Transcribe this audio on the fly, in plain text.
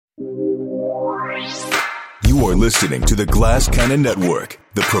You are listening to the Glass Cannon Network,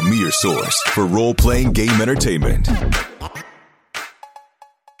 the premier source for role-playing game entertainment.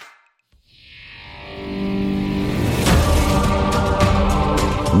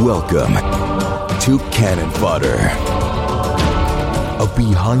 Welcome to Cannon Fodder, a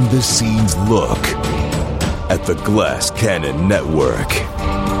behind-the-scenes look at the Glass Cannon Network.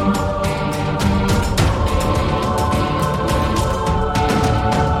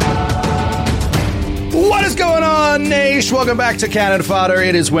 What is going on, Nash? Welcome back to Cannon Fodder.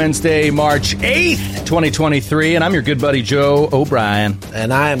 It is Wednesday, March 8th, 2023, and I'm your good buddy, Joe O'Brien.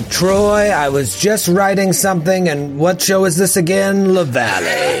 And I am Troy. I was just writing something, and what show is this again? La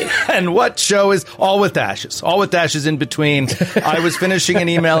Valley. And what show is All with Dashes? All with Dashes in between. I was finishing an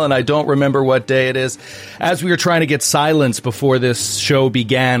email, and I don't remember what day it is. As we were trying to get silence before this show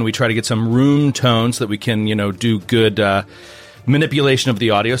began, we try to get some room tone so that we can, do good manipulation of the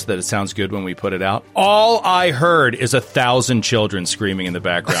audio so that it sounds good when we put it out. All I heard is 1,000 children screaming in the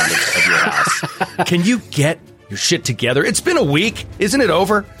background of your house. Can you get your shit together? It's been a week. Isn't it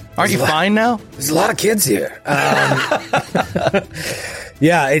over? Aren't you fine now? There's a lot of kids here.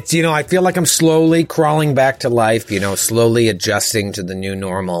 Yeah, it's, I feel like I'm slowly crawling back to life, slowly adjusting to the new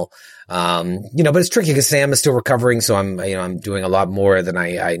normal. But it's tricky because Sam is still recovering. So I'm doing a lot more than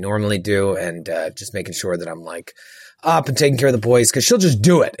I normally do, and just making sure that I'm up and taking care of the boys, because she'll just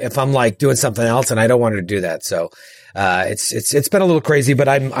do it if I'm doing something else, and I don't want her to do that. So it's been a little crazy, but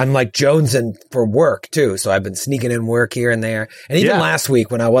I'm jonesing for work too. So I've been sneaking in work here and there, and even last week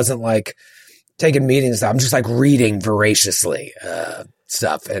when I wasn't taking meetings, I'm just reading voraciously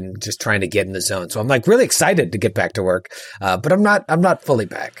stuff and just trying to get in the zone. So I'm really excited to get back to work, but I'm not fully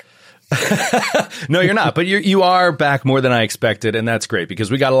back. No, you're not, but you are back more than I expected, and that's great because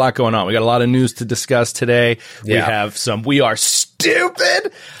we got a lot going on. We got a lot of news to discuss today. Yeah. We are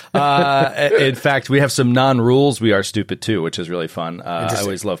stupid. In fact, we have some non-rules. We are stupid too, which is really fun. I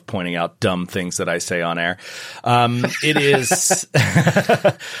always love pointing out dumb things that I say on air. It is,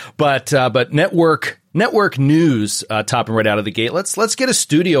 but network news, topping right out of the gate. Let's get a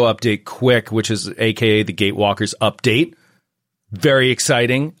studio update quick, which is AKA the Gatewalkers update. Very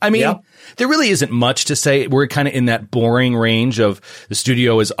exciting. I mean, There really isn't much to say. We're kind of in that boring range of the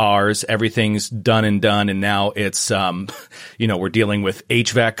studio is ours. Everything's done, and now it's, we're dealing with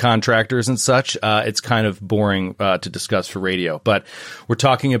HVAC contractors and such. It's kind of boring to discuss for radio, but we're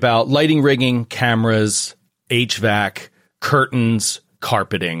talking about lighting, rigging, cameras, HVAC, curtains,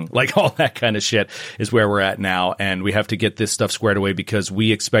 carpeting, all that kind of shit is where we're at now. And we have to get this stuff squared away because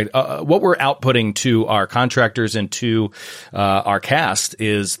we expect what we're outputting to our contractors and to our cast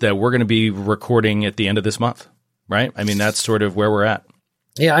is that we're going to be recording at the end of this month, right? I mean, that's sort of where we're at.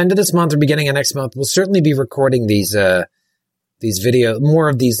 Yeah, end of this month or beginning of next month, we'll certainly be recording these more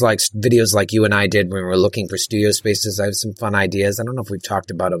of these videos like you and I did when we were looking for studio spaces. I have some fun ideas. I don't know if we've talked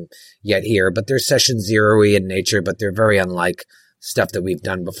about them yet here, but they're session zero-y in nature, but they're very unlike stuff that we've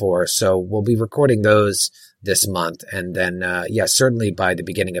done before. So we'll be recording those this month. And then, certainly by the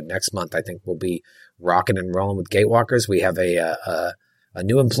beginning of next month, I think we'll be rocking and rolling with Gatewalkers. We have a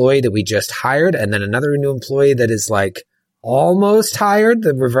new employee that we just hired, and then another new employee that is almost hired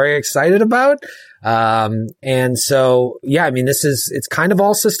that we're very excited about. And so, it's kind of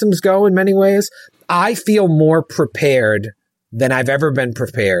all systems go in many ways. I feel more prepared than I've ever been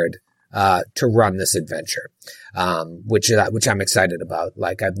prepared to run this adventure, which I'm excited about.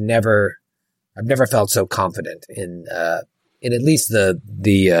 I've never felt so confident in at least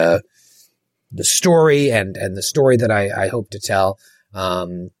the story and the story that I hope to tell.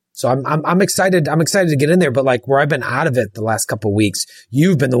 So I'm excited. I'm excited to get in there, but where I've been out of it the last couple of weeks,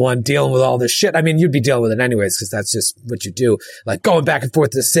 you've been the one dealing with all this shit. I mean, you'd be dealing with it anyways, because that's just what you do. Going back and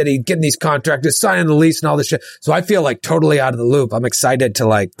forth to the city, getting these contractors, signing the lease and all this shit. So I feel totally out of the loop. I'm excited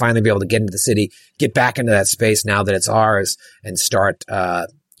to finally be able to get into the city, get back into that space now that it's ours, and start,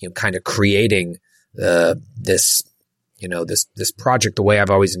 kind of creating, this project the way I've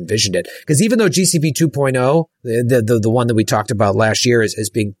always envisioned it. Because even though GCP 2.0, the one that we talked about last year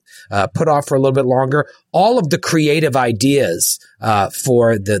is being put off for a little bit longer, all of the creative ideas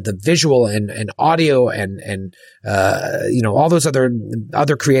for the visual and audio and all those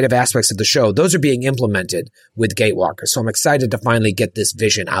other creative aspects of the show, those are being implemented with Gatewalker. So I'm excited to finally get this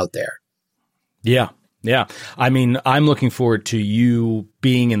vision out there. Yeah. Yeah. I mean, I'm looking forward to you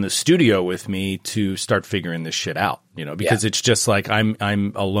being in the studio with me to start figuring this shit out, because it's just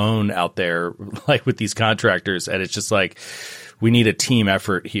I'm alone out there, with these contractors, and it's just we need a team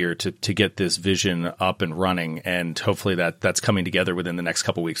effort here to get this vision up and running, and hopefully that's coming together within the next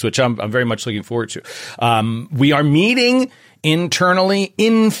couple of weeks, which I'm very much looking forward to. We are meeting internally,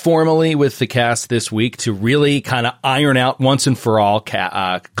 informally with the cast this week to really kind of iron out once and for all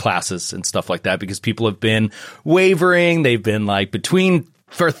classes and stuff like that, because people have been wavering. They've been like between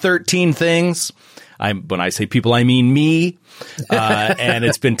for 13 things. When I say people, I mean me. And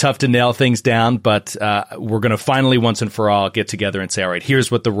it's been tough to nail things down, but we're going to finally once and for all get together and say, all right, here's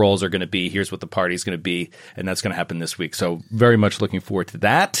what the roles are going to be. Here's what the party's going to be. And that's going to happen this week. So very much looking forward to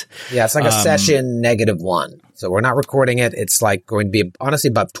that. Yeah, it's like a session -1. So we're not recording it. It's like going to be honestly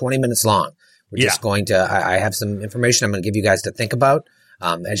about 20 minutes long. We're just going to, I have some information I'm going to give you guys to think about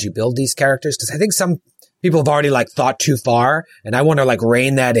as you build these characters. Because I think some people have already like thought too far, and I want to like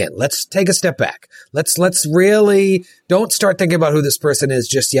rein that in. Let's take a step back. Let's really don't start thinking about who this person is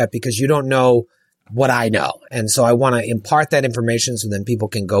just yet, because you don't know what I know. And so I want to impart that information so then people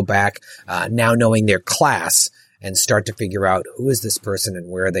can go back now knowing their class and start to figure out who is this person and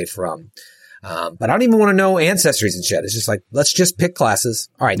where are they from. But I don't even want to know ancestries and shit. It's just like, let's just pick classes.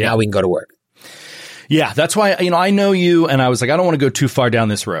 All right, now we can go to work. Yeah, that's why, I know you, and I was like, I don't want to go too far down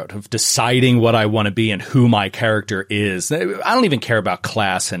this road of deciding what I want to be and who my character is. I don't even care about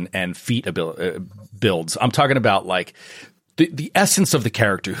class and feat builds. I'm talking about like the essence of the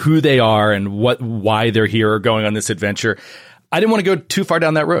character, who they are and why they're here or going on this adventure. I didn't want to go too far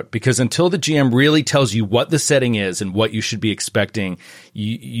down that road, because until the GM really tells you what the setting is and what you should be expecting,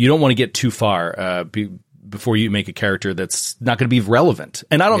 you don't want to get too far before you make a character that's not going to be relevant.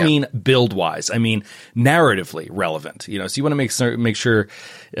 And I don't mean build-wise. I mean narratively relevant. So you want to make sure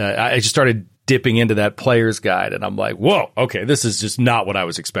I just started dipping into that player's guide, and I'm like, whoa, okay, this is just not what I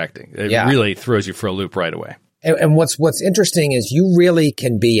was expecting. It really throws you for a loop right away. And what's interesting is you really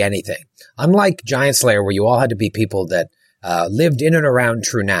can be anything. Unlike Giant Slayer, where you all had to be people that lived in and around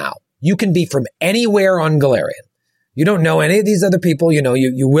True Now, you can be from anywhere on Galarian. You don't know any of these other people.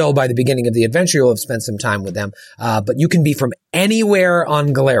 You will by the beginning of the adventure. You'll have spent some time with them. But you can be from anywhere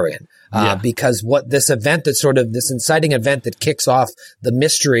on Galarian. Because what this event that's sort of this inciting event that kicks off the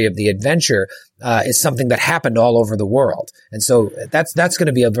mystery of the adventure, is something that happened all over the world. And so that's going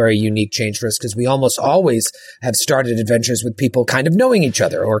to be a very unique change for us, because we almost always have started adventures with people kind of knowing each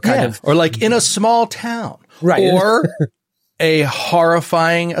other or or like in a small town. Right. Or a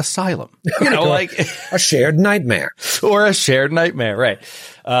horrifying asylum, like a shared nightmare or a shared nightmare. Right.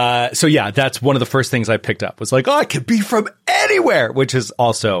 So yeah, that's one of the first things I picked up was like, I could be from anywhere, which is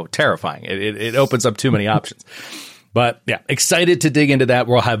also terrifying. It opens up too many options, but yeah, excited to dig into that.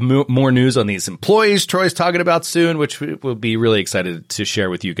 We'll have more news on these employees Troy's talking about soon, which we'll be really excited to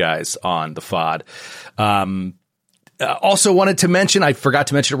share with you guys on the FOD. Also wanted to mention, I forgot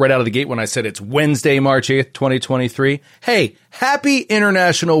to mention it right out of the gate when I said it's Wednesday, March 8th, 2023. Hey, happy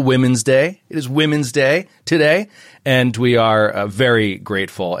International Women's Day. It is Women's Day today, and we are very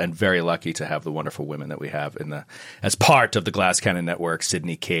grateful and very lucky to have the wonderful women that we have as part of the Glass Cannon Network.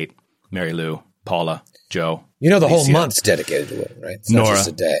 Sydney, Kate, Mary Lou, Paula, Joe. The whole month's dedicated to women, right? It's not just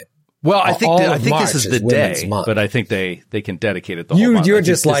a day. Well, I think this is the day, but I think they can dedicate it the whole month. You're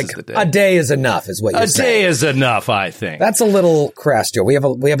just like, a day is enough, is what you're saying. A day is enough, I think. That's a little crass, Joe. We have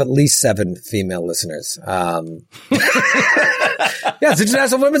at least 7 female listeners. It's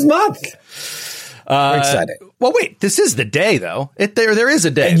International Women's Month. Very exciting. Well, wait, this is the day, though. There is a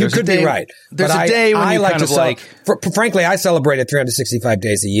day. And you could be right. There's a day when you kind of like... Frankly, I celebrate it 365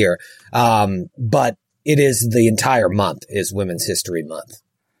 days a year. But it is the entire month is Women's History Month.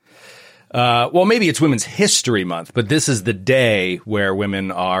 Well, maybe it's Women's History Month, but this is the day where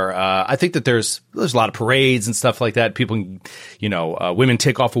women are, I think that there's a lot of parades and stuff like that. People, women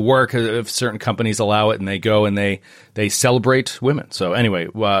take off of work if certain companies allow it, and they go and they celebrate women. So anyway,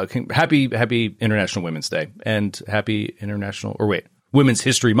 happy International Women's Day and happy Women's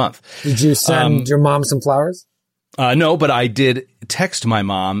History Month. Did you send your mom some flowers? No, but I did text my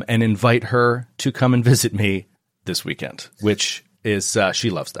mom and invite her to come and visit me this weekend, which is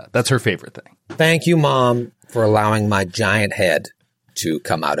she loves that. That's her favorite thing. Thank you, Mom, for allowing my giant head to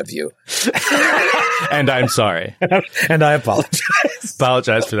come out of you. And I'm sorry. And I apologize.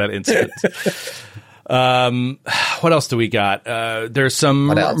 Apologize for that incident. What else do we got? There's some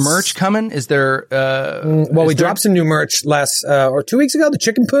merch coming. Is there? We dropped some new merch last or 2 weeks ago. The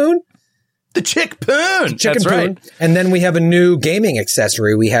Chicken Poon. The Chick Poon. That's right. And then we have a new gaming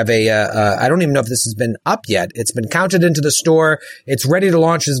accessory. We have I don't even know if this has been up yet. It's been counted into the store. It's ready to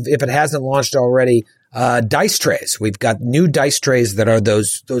launch if it hasn't launched already. dice trays. We've got new dice trays that are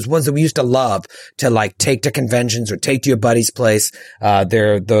those ones that we used to love to like take to conventions or take to your buddy's place.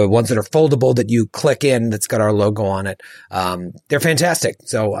 They're the ones that are foldable that you click in that's got our logo on it. They're fantastic.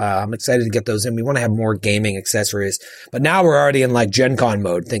 So, I'm excited to get those in. We want to have more gaming accessories, but now we're already in like Gen Con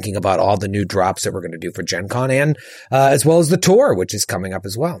mode, thinking about all the new drops that we're going to do for Gen Con and, as well as the tour, which is coming up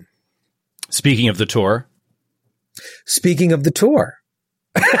as well. Speaking of the tour,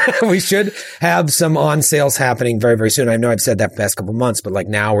 we should have some on sales happening very, very soon. I know I've said that the past couple months, but like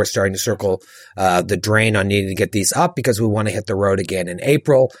now we're starting to circle the drain on needing to get these up because we want to hit the road again in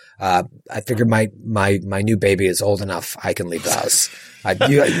April. I figured my new baby is old enough. I can leave the house.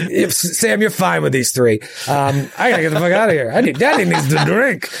 Sam, you're fine with these three. I gotta get the fuck out of here. Daddy needs to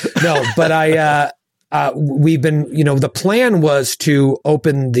drink. No, but we've been, the plan was to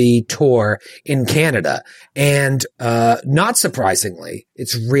open the tour in Canada. And, not surprisingly,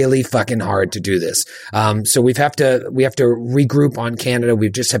 it's really fucking hard to do this. So we have to regroup on Canada.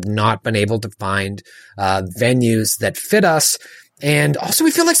 We just have not been able to find, venues that fit us. And also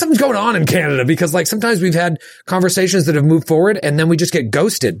we feel like something's going on in Canada because like sometimes we've had conversations that have moved forward and then we just get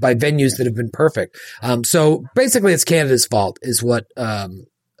ghosted by venues that have been perfect. So basically it's Canada's fault is what I'm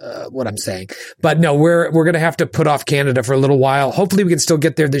saying. But no, we're going to have to put off Canada for a little while. Hopefully we can still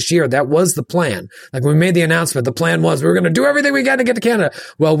get there this year. That was the plan. Like when we made the announcement, the plan was we were going to do everything we got to get to Canada.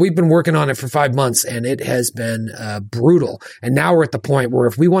 Well, we've been working on it for 5 months and it has been brutal. And now we're at the point where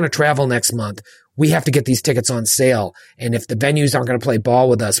if we want to travel next month, we have to get these tickets on sale. And if the venues aren't going to play ball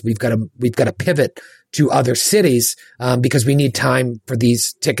with us, we've got to pivot to other cities, because we need time for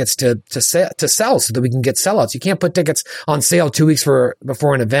these tickets to sell so that we can get sellouts. You can't put tickets on sale 2 weeks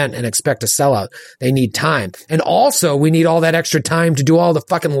before an event and expect a sellout. They need time. And also we need all that extra time to do all the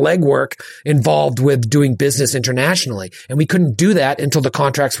fucking legwork involved with doing business internationally. And we couldn't do that until the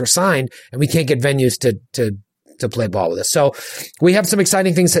contracts were signed and we can't get venues to play ball with us. So we have some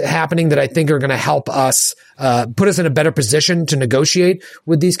exciting things happening that I think are going to help us, put us in a better position to negotiate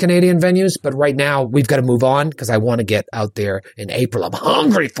with these Canadian venues. But right now we've got to move on because I want to get out there in April. I'm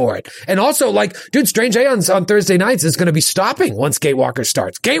hungry for it. And also like, dude, Strange Aeons on Thursday nights is going to be stopping once Gatewalkers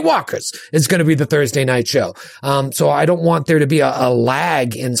starts. Gatewalkers is going to be the Thursday night show. So I don't want there to be a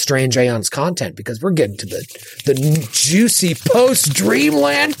lag in Strange Aeons content because we're getting to the juicy post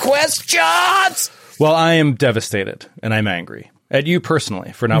Dreamland questions. Well, I am devastated and I'm angry at you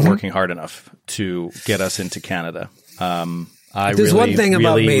personally for not working hard enough to get us into Canada. There's one thing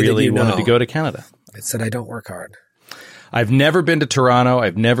about me that really you know. wanted to go to Canada. It's that I don't work hard. I've never been to Toronto.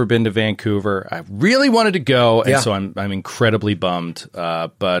 I've never been to Vancouver. I really wanted to go, and so I'm incredibly bummed.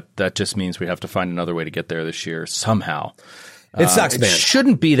 But that just means we have to find another way to get there this year somehow. It sucks, man. It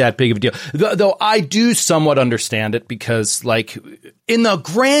shouldn't be that big of a deal. Though I do somewhat understand it because, like, in the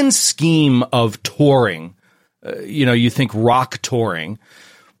grand scheme of touring, you think rock touring,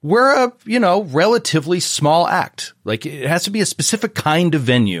 we're a, relatively small act. Like, it has to be a specific kind of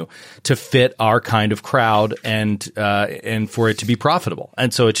venue to fit our kind of crowd and for it to be profitable.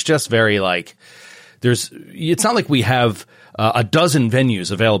 And so it's just very like, it's not like we have a dozen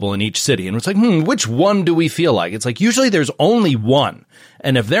venues available in each city. And it's like, which one do we feel like? It's like, usually there's only one.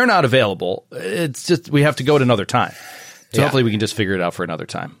 And if they're not available, it's just, we have to go at another time. So hopefully we can just figure it out for another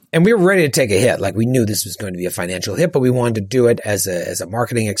time. And we were ready to take a hit. Like we knew this was going to be a financial hit, but we wanted to do it as a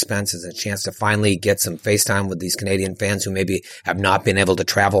marketing expense, as a chance to finally get some face time with these Canadian fans who maybe have not been able to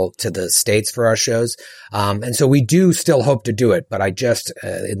travel to the States for our shows. And so we do still hope to do it. But I just,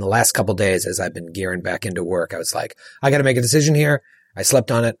 in the last couple of days, as I've been gearing back into work, I was like, I got to make a decision here. I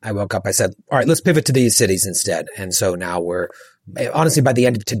slept on it. I woke up. I said, all right, let's pivot to these cities instead. And so now honestly, by the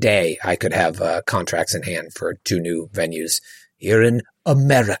end of today, I could have contracts in hand for 2 new venues here in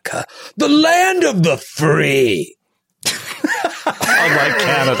America, the land of the free. Unlike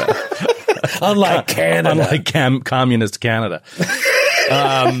Canada. Unlike communist Canada.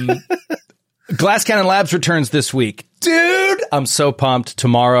 Glass Cannon Labs returns this week. Dude, I'm so pumped.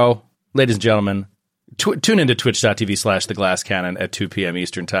 Tomorrow, ladies and gentlemen, tune into twitch.tv/The Glass Cannon at 2 p.m.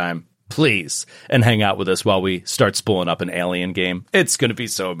 Eastern Time. Please, and hang out with us while we start spooling up an Alien game. It's going to be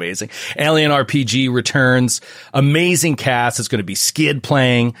so amazing. Alien RPG returns. Amazing cast. It's going to be Skid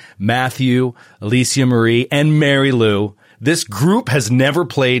playing, Matthew, Alicia Marie, and Mary Lou. This group has never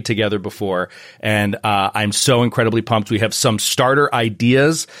played together before, and I'm so incredibly pumped. We have some starter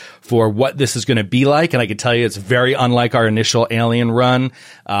ideas for what this is going to be like, and I can tell you it's very unlike our initial Alien run,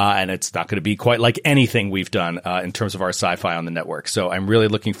 and it's not going to be quite like anything we've done in terms of our sci-fi on the network. So I'm really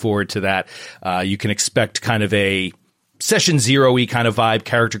looking forward to that. You can expect kind of a session zero-y kind of vibe,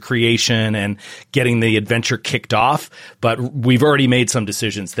 character creation and getting the adventure kicked off. But we've already made some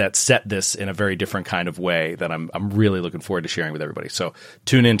decisions that set this in a very different kind of way that I'm really looking forward to sharing with everybody. So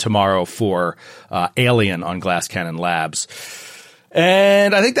tune in tomorrow for Alien on Glass Cannon Labs.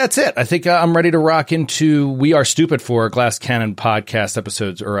 And I think that's it. I think I'm ready to rock into We Are Stupid for Glass Cannon podcast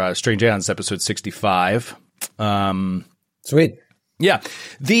episodes, or Strange Aeons episode 65. Sweet. Yeah.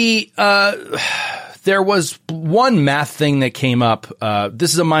 There was one math thing that came up.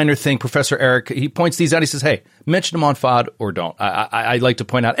 This is a minor thing. Professor Eric, he points these out. He says, hey, mention them on FOD or don't. I like to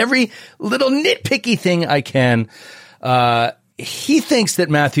point out every little nitpicky thing I can. He thinks that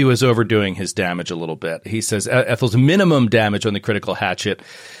Matthew is overdoing his damage a little bit. He says Ethel's minimum damage on the critical hatchet,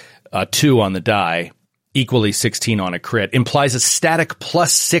 2 on the die, equally 16 on a crit, implies a static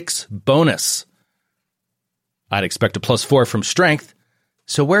 +6 bonus. I'd expect a +4 from strength.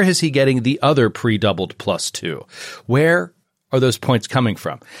 So where is he getting the other pre-doubled +2? Where are those points coming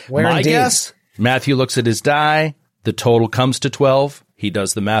from? My guess, Matthew looks at his die. The total comes to 12. He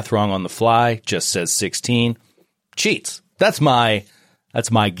does the math wrong on the fly, just says 16. Cheats. That's my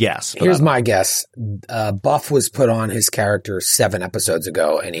guess. Here's my guess. Buff was put on his character 7 episodes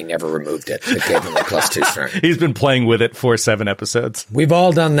ago, and he never removed it. It gave him a +2 strength. He's been playing with it for 7 episodes. We've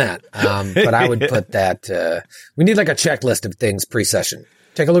all done that. But I would put that, we need like a checklist of things pre-session.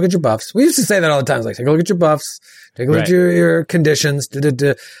 Take a look at your buffs. We used to say that all the time. It's like, take a look at your buffs. Take a look at your conditions.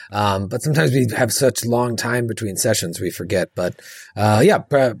 But sometimes we have such long time between sessions we forget. But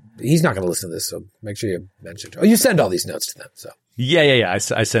he's not going to listen to this, so make sure you mention it. Oh, you send all these notes to them. So yeah. I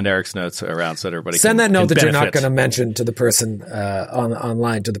send Eric's notes around so that everybody send that note can that benefit. You're not going to mention to the person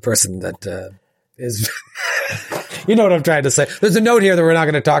online to the person that is. You know what I'm trying to say. There's a note here that we're not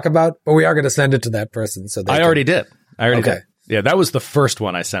going to talk about, but we are going to send it to that person. So I already did. Yeah, that was the first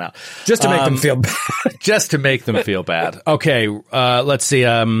one I sent out. Just to make them feel bad. Just to make them feel bad. Okay, let's see.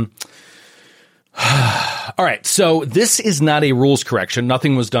 All right, so this is not a rules correction.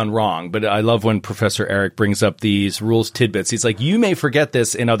 Nothing was done wrong, but I love when Professor Eric brings up these rules tidbits. He's like, you may forget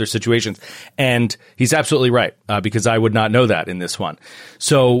this in other situations. And he's absolutely right, because I would not know that in this one.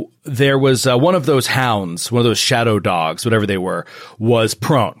 So there was one of those hounds, one of those shadow dogs, whatever they were, was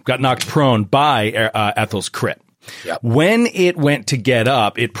prone, got knocked prone by Ethel's crit. Yep. When it went to get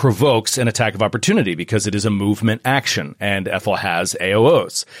up, it provokes an attack of opportunity because it is a movement action, and Ethel has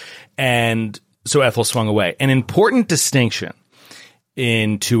AOOs. And so Ethel swung away. An important distinction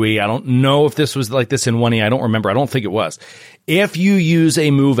in 2E, I don't know if this was like this in 1E, I don't remember, I don't think it was. If you use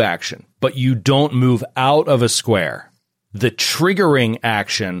a move action, but you don't move out of a square, the triggering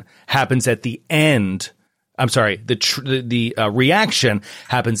action happens at the end. I'm sorry, the reaction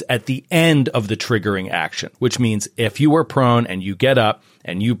happens at the end of the triggering action, which means if you are prone and you get up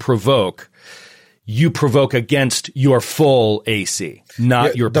and you provoke against your full AC,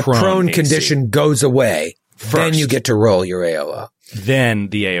 not your prone. The prone AC. condition goes away. First. Then you get to roll your AOO. Then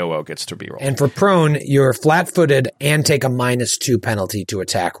the AOO gets to be rolled. And for prone, you're flat-footed and take a -2 penalty to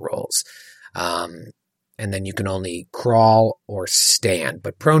attack rolls. And then you can only crawl or stand,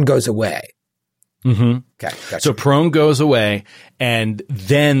 but prone goes away. Mm-hmm. Okay. Gotcha. So prone goes away, and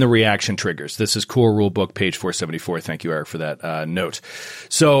then the reaction triggers. This is Core Rulebook, page 474. Thank you, Eric, for that note.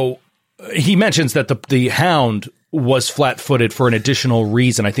 So he mentions that the hound was flat-footed for an additional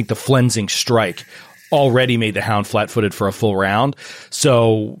reason. I think the flensing strike already made the hound flat-footed for a full round.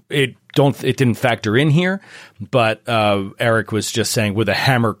 So it didn't factor in here, but Eric was just saying with a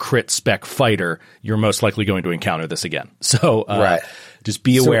hammer crit spec fighter, you're most likely going to encounter this again. So just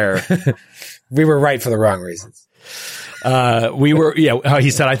be aware. We were right for the wrong reasons.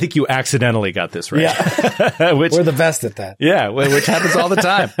 He said, I think you accidentally got this right. Yeah. We're the best at that. Yeah, which happens all the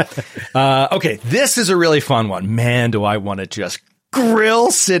time. Okay, this is a really fun one. Man, do I want to just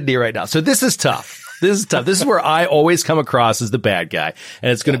grill Sydney right now. So this is tough. This is where I always come across as the bad guy.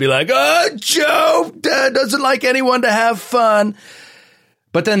 And it's going to be like, Joe doesn't like anyone to have fun.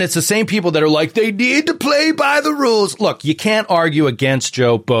 But then it's the same people that are like, they need to play by the rules. Look, you can't argue against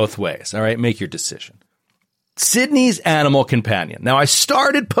Joe both ways. All right, make your decision. Sydney's animal companion. Now, I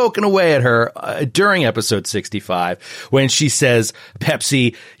started poking away at her during episode 65 when she says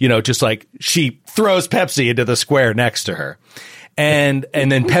Pepsi, just like she throws Pepsi into the square next to her. And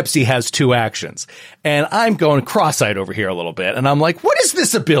then Pepsi has 2 actions. And I'm going cross-eyed over here a little bit. And I'm like, what is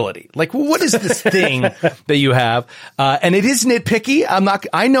this ability? Like, what is this thing that you have? And it is nitpicky.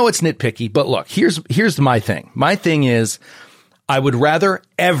 I know it's nitpicky, but look, here's my thing. My thing is, I would rather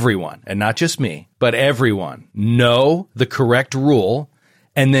everyone, and not just me, but everyone know the correct rule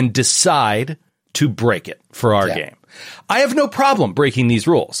and then decide to break it for our game. I have no problem breaking these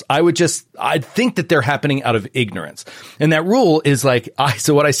rules. I'd think that they're happening out of ignorance. And that rule is like,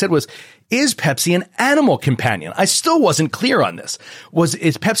 so what I said was, is Pepsi an animal companion? I still wasn't clear on this.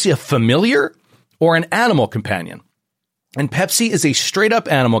 Is Pepsi a familiar or an animal companion? And Pepsi is a straight up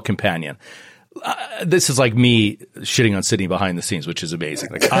animal companion. This is like me shitting on Sydney behind the scenes, which is amazing.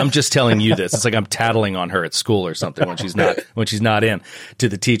 Like, I'm just telling you this. It's like I'm tattling on her at school or something when she's not in to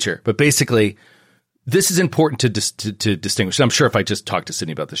the teacher. But basically, this is important to distinguish. I'm sure if I just talked to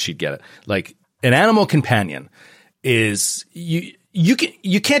Sydney about this, she'd get it. Like, an animal companion is you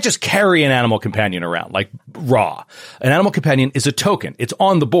can't just carry an animal companion around like raw. An animal companion is a token. It's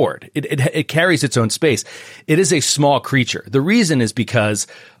on the board. It carries its own space. It is a small creature. The reason is because,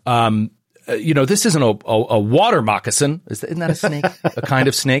 this isn't a water moccasin. Isn't that a snake? A kind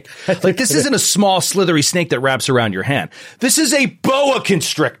of snake? Like, this isn't a small slithery snake that wraps around your hand. This is a boa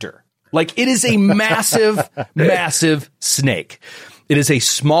constrictor. Like, it is a massive, massive snake. It is a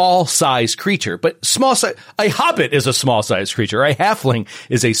small size creature, but a hobbit is a small size creature. A halfling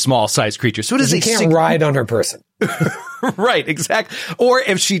is a small size creature. So it is you can't ride on her person. Right, exactly. Or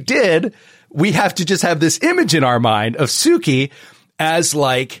if she did, we have to just have this image in our mind of Suki as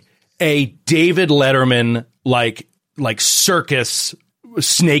like a David Letterman, like circus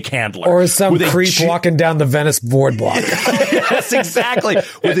snake handler. Or some creep walking down the Venice boardwalk. Yes, exactly.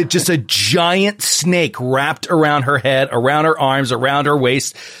 With just a giant snake wrapped around her head, around her arms, around her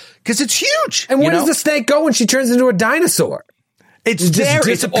waist. Because it's huge. And where does the snake go when she turns into a dinosaur? It just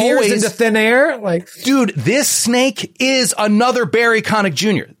disappears into thin air. Like, dude, this snake is another Barry Connick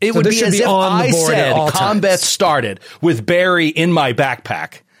Jr. It would be as if I said combat started with Barry in my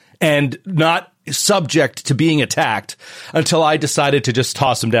backpack and not subject to being attacked until I decided to just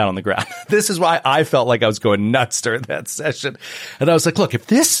toss him down on the ground. This is why I felt like I was going nuts during that session. And I was like, look, if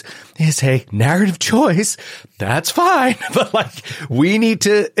this is a narrative choice, that's fine. But like, we need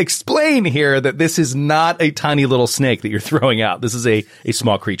to explain here that this is not a tiny little snake that you're throwing out. This is a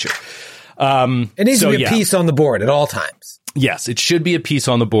small creature. It needs to be a piece on the board at all times. Yes, it should be a piece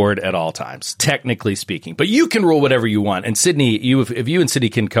on the board at all times, technically speaking. But you can rule whatever you want. And Sydney, if you and Sydney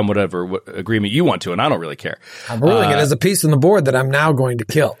can come whatever agreement you want to, and I don't really care. I'm ruling it as a piece on the board that I'm now going to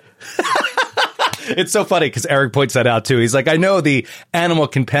kill. It's so funny because Eric points that out too. He's like, I know the animal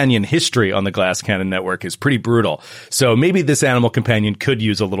companion history on the Glass Cannon Network is pretty brutal. So maybe this animal companion could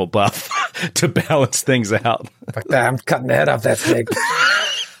use a little buff to balance things out. Fuck that, I'm cutting the head off that snake.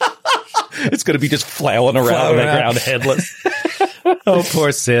 It's going to be just flailing around on the ground, headless. Oh,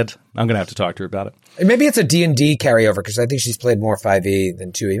 poor Sid. I'm going to have to talk to her about it. And maybe it's a D&D carryover because I think she's played more 5e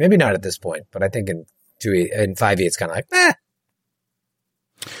than 2e. Maybe not at this point, but I think in 5e it's kind of like,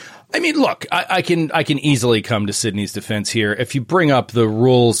 I mean, look, I can easily come to Sydney's defense here. If you bring up the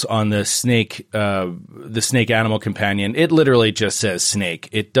rules on the snake animal companion, it literally just says snake.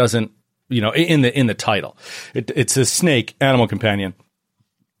 It doesn't, in the title, it's a snake animal companion.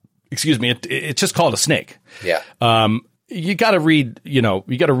 Excuse me. It's just called a snake. Yeah. You got to read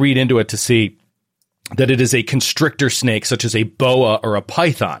into it to see that it is a constrictor snake, such as a boa or a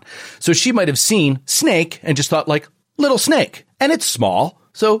python. So she might have seen snake and just thought like little snake, and it's small.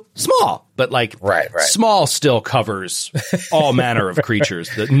 So small, but like small still covers all manner of creatures.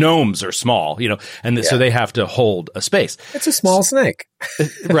 The gnomes are small, so they have to hold a space. It's a small snake.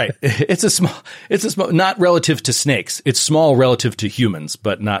 Right. It's a small, not relative to snakes. It's small relative to humans,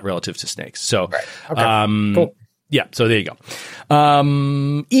 but not relative to snakes. So, right. Okay. Cool. Yeah. So there you go.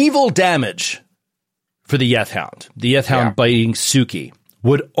 Evil damage for the Yeth Hound. The Yeth Hound biting Suki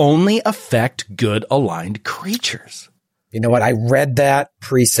would only affect good aligned creatures. You know what? I read that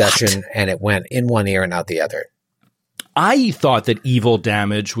pre-session and it went in one ear and out the other. I thought that evil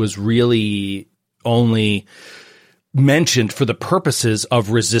damage was really only mentioned for the purposes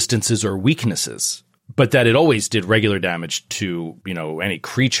of resistances or weaknesses, but that it always did regular damage to, any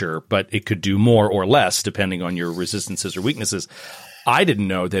creature, but it could do more or less depending on your resistances or weaknesses. I didn't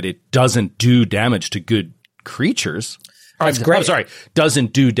know that it doesn't do damage to good creatures. That's great. I'm sorry,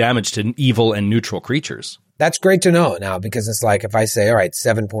 doesn't do damage to evil and neutral creatures. That's great to know now, because it's like if I say, all right,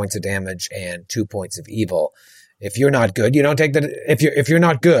 7 points of damage and 2 points of evil. If you're not good, you don't take that. If you're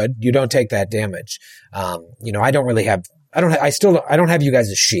not good, you don't take that damage. I don't have you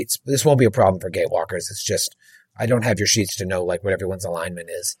guys' sheets. This won't be a problem for Gatewalkers. It's just, I don't have your sheets to know like what everyone's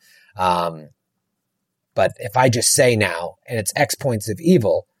alignment is. But if I just say now, and it's X points of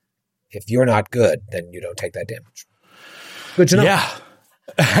evil, if you're not good, then you don't take that damage. Good to know. Yeah.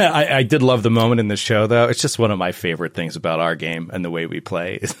 I did love the moment in the show, though. It's just one of my favorite things about our game and the way we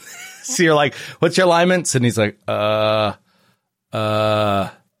play. So you're like, what's your alignment? And he's like,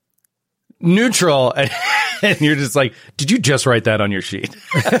 neutral. And you're just like, did you just write that on your sheet?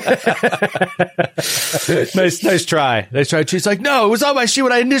 Nice try. She's like, no, it was on my sheet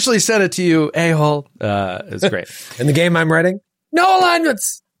when I initially sent it to you, a-hole. It was great. In the game I'm writing, no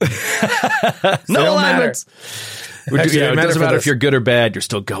alignments. No alignments. Actually, it doesn't matter if you're good or bad. You're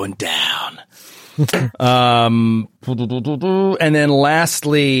still going down. And then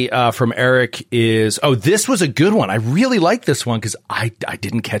lastly, from Eric is, this was a good one. I really like this one because I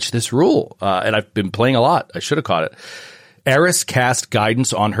didn't catch this rule. And I've been playing a lot. I should have caught it. Eris cast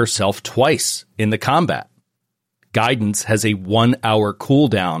guidance on herself twice in the combat. Guidance has a 1 hour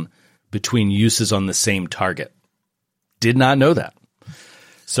cooldown between uses on the same target. Did not know that.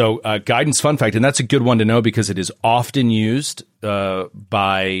 So guidance fun fact, and that's a good one to know because it is often used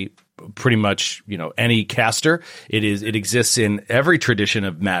by pretty much any caster. It exists in every tradition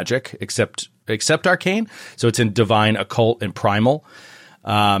of magic except arcane. So it's in divine, occult, and primal.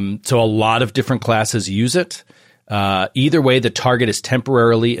 So a lot of different classes use it. Either way, the target is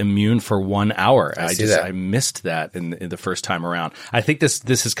temporarily immune for 1 hour. I missed that in the first time around. I think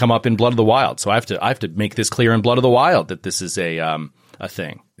this has come up in Blood of the Wild, so I have to make this clear in Blood of the Wild that this is a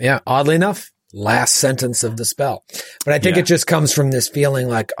thing. Yeah, oddly enough, last sentence of the spell. But I think it just comes from this feeling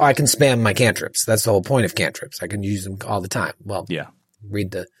like, I can spam my cantrips. That's the whole point of cantrips. I can use them all the time. Well,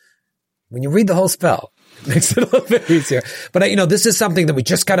 when you read the whole spell, it makes it a little bit easier. But this is something that we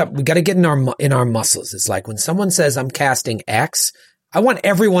got to get in our muscles. It's like when someone says I'm casting X, I want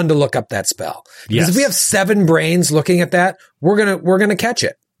everyone to look up that spell. Because if we have 7 brains looking at that, we're going to catch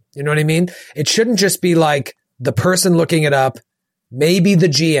it. You know what I mean? It shouldn't just be like the person looking it up, maybe the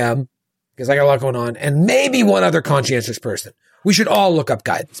GM, because I got a lot going on, and maybe one other conscientious person. We should all look up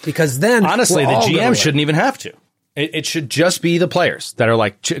guidance because then honestly, the GM shouldn't even have to. It should just be the players that are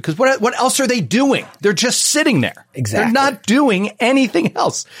like, because what else are they doing? They're just sitting there. Exactly. They're not doing anything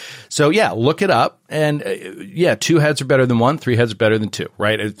else. So look it up. And 2 heads are better than 1. 3 heads are better than 2,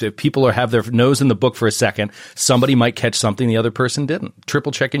 right? If people have their nose in the book for a second, somebody might catch something the other person didn't.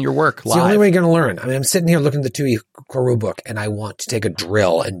 Triple checking your work live. It's the only way you're going to learn. I mean, I'm sitting here looking at the 2E core rule book and I want to take a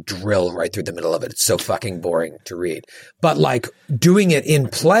drill and drill right through the middle of it. It's so fucking boring to read. But like doing it in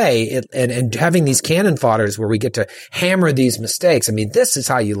play and having these cannon fodders where we get to hammer these mistakes. I mean, this is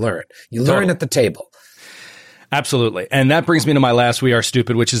how you learn. You learn at the table. Absolutely. And that brings me to my last We Are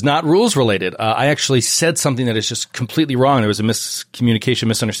Stupid, which is not rules related. I actually said something that is just completely wrong. There was a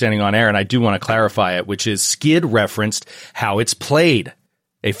misunderstanding on air, and I do want to clarify it, which is Skid referenced How It's Played,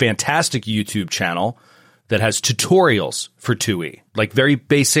 a fantastic YouTube channel that has tutorials for 2E, like very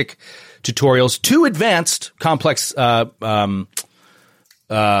basic tutorials to advanced, complex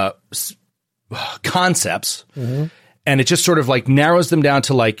concepts. Mm-hmm. And it just sort of like narrows them down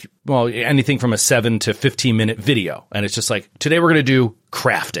to anything from a 7 to 15 minute video. And it's just like, today we're going to do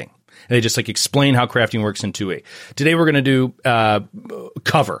crafting. And they just like explain how crafting works in 2E. Today we're going to do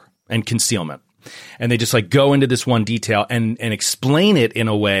cover and concealment. And they just like go into this one detail and explain it in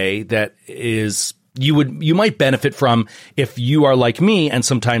a way that is you might benefit from if you are like me and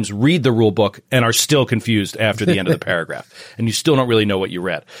sometimes read the rule book and are still confused after the end of the paragraph and you still don't really know what you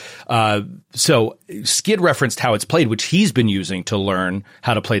read. So Skid referenced How It's Played, which he's been using to learn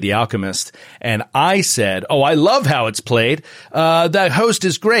how to play The Alchemist. And I said, I love How It's Played. That host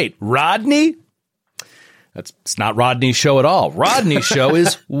is great. Rodney? It's not Rodney's show at all. Rodney's show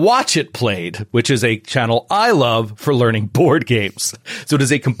is Watch It Played, which is a channel I love for learning board games. So it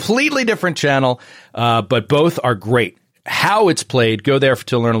is a completely different channel, but both are great. How It's Played, go there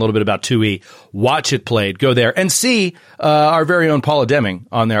to learn a little bit about 2E. Watch It Played, go there and see our very own Paula Deming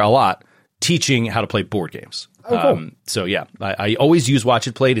on there a lot, teaching how to play board games. Cool. So I always use Watch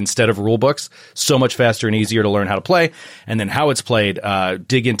It Played instead of rule books. So much faster and easier to learn how to play. And then How It's Played,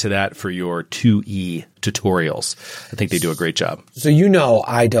 dig into that for your 2E tutorials. I think they do a great job. So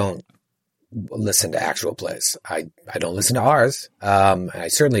I don't listen to actual plays. I don't listen to ours. I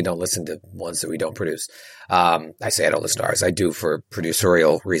certainly don't listen to ones that we don't produce. I say I don't listen to ours. I do for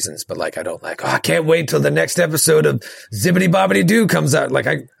producerial reasons, but I don't I can't wait till the next episode of Zibbity Bobbity Doo comes out. I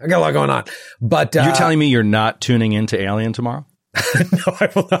got a lot going on. But you're telling me you're not tuning into Alien tomorrow? No, I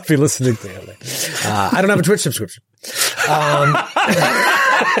will not be listening to Alien. I don't have a Twitch subscription.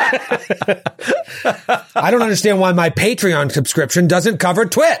 I don't understand why my Patreon subscription doesn't cover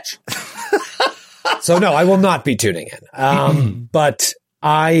Twitch. So no, I will not be tuning in. But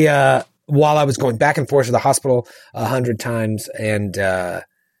while I was going back and forth to the hospital 100 times and,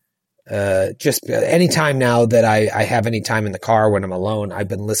 just any time now that I have any time in the car when I'm alone, I've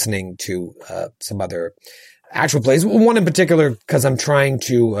been listening to, some other actual plays. One in particular, cause I'm trying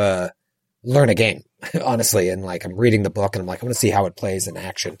to, learn a game, honestly. And like, I'm reading the book and I'm like, I want to see how it plays in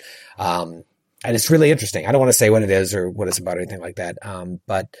action. And it's really interesting. I don't want to say what it is or what it's about or anything like that.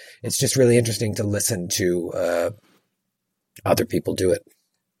 But it's just really interesting to listen to other people do it.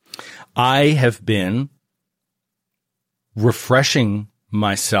 I have been refreshing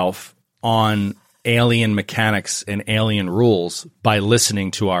myself on Alien mechanics and Alien rules by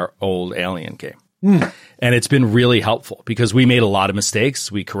listening to our old Alien game. And it's been really helpful because we made a lot of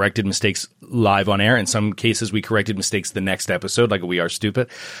mistakes. We corrected mistakes live on air. In some cases, we corrected mistakes the next episode, like We Are Stupid.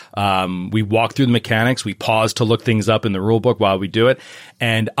 We walk through the mechanics. We pause to look things up in the rule book while we do it.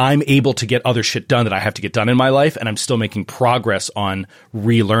 And I'm able to get other shit done that I have to get done in my life. And I'm still making progress on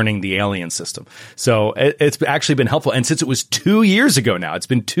relearning the Alien system. So it's actually been helpful. And since it was 2 years ago now, it's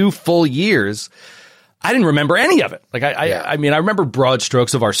been 2 full years. I didn't remember any of it. Like, I mean, I remember broad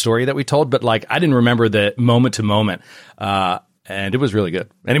strokes of our story that we told, but like, I didn't remember the moment to moment. And it was really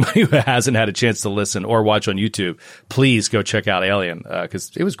good. Anybody who hasn't had a chance to listen or watch on YouTube, please go check out Alien,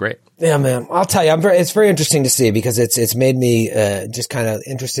 because it was great. Yeah, man. I'll tell you, it's very interesting to see because it's made me, just kind of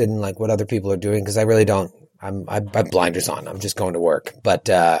interested in like what other people are doing. Cause I really don't, I've blinders on. I'm just going to work, but,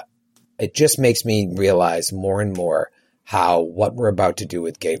 it just makes me realize more and more how what we're about to do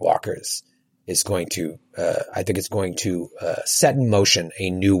with Gatewalkers is going to, I think it's going to set in motion a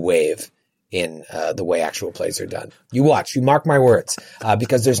new wave in the way actual plays are done. You watch, you mark my words,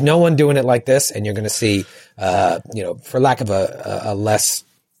 because there's no one doing it like this, and you're going to see, for lack of a less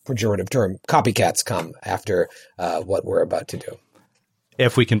pejorative term, copycats come after what we're about to do.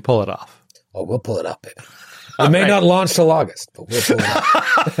 If we can pull it off. Oh, we'll pull it up, baby. It may not launch till August, but we'll pull it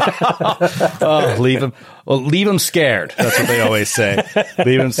up. Leave them scared. That's what they always say.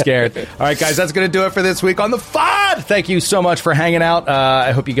 Leave them scared. All right, guys, that's going to do it for this week on the FOD. Thank you so much for hanging out.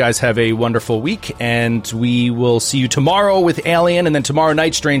 I hope you guys have a wonderful week, and we will see you tomorrow with Alien, and then tomorrow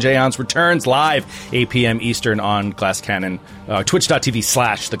night, Strange Aeons returns live 8 p.m. Eastern on Glass Cannon,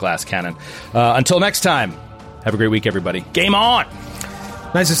 twitch.tv/The Glass Cannon. Until next time, have a great week, everybody. Game on!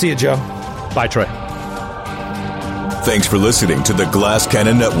 Nice to see you, Joe. Bye, Troy. Thanks for listening to the Glass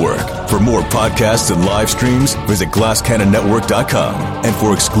Cannon Network. For more podcasts and live streams, visit glasscannonnetwork.com. And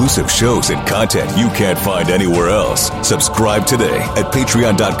for exclusive shows and content you can't find anywhere else, subscribe today at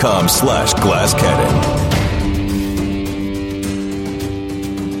patreon.com/glasscannon.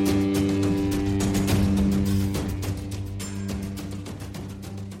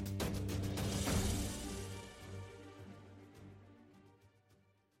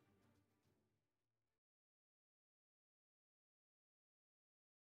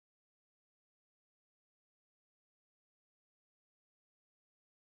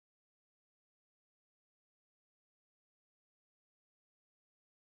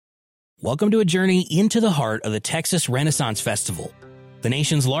 Welcome to a journey into the heart of the Texas Renaissance Festival, the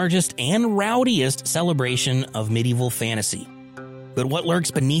nation's largest and rowdiest celebration of medieval fantasy. But what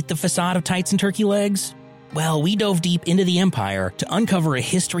lurks beneath the facade of tights and turkey legs? Well, we dove deep into the empire to uncover a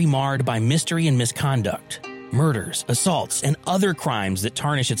history marred by mystery and misconduct, murders, assaults, and other crimes that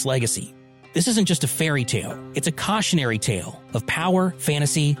tarnish its legacy. This isn't just a fairy tale. It's a cautionary tale of power,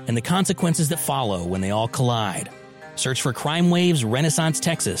 fantasy, and the consequences that follow when they all collide. Search for Crime Waves Renaissance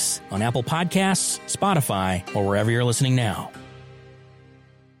Texas on Apple Podcasts, Spotify, or wherever you're listening now.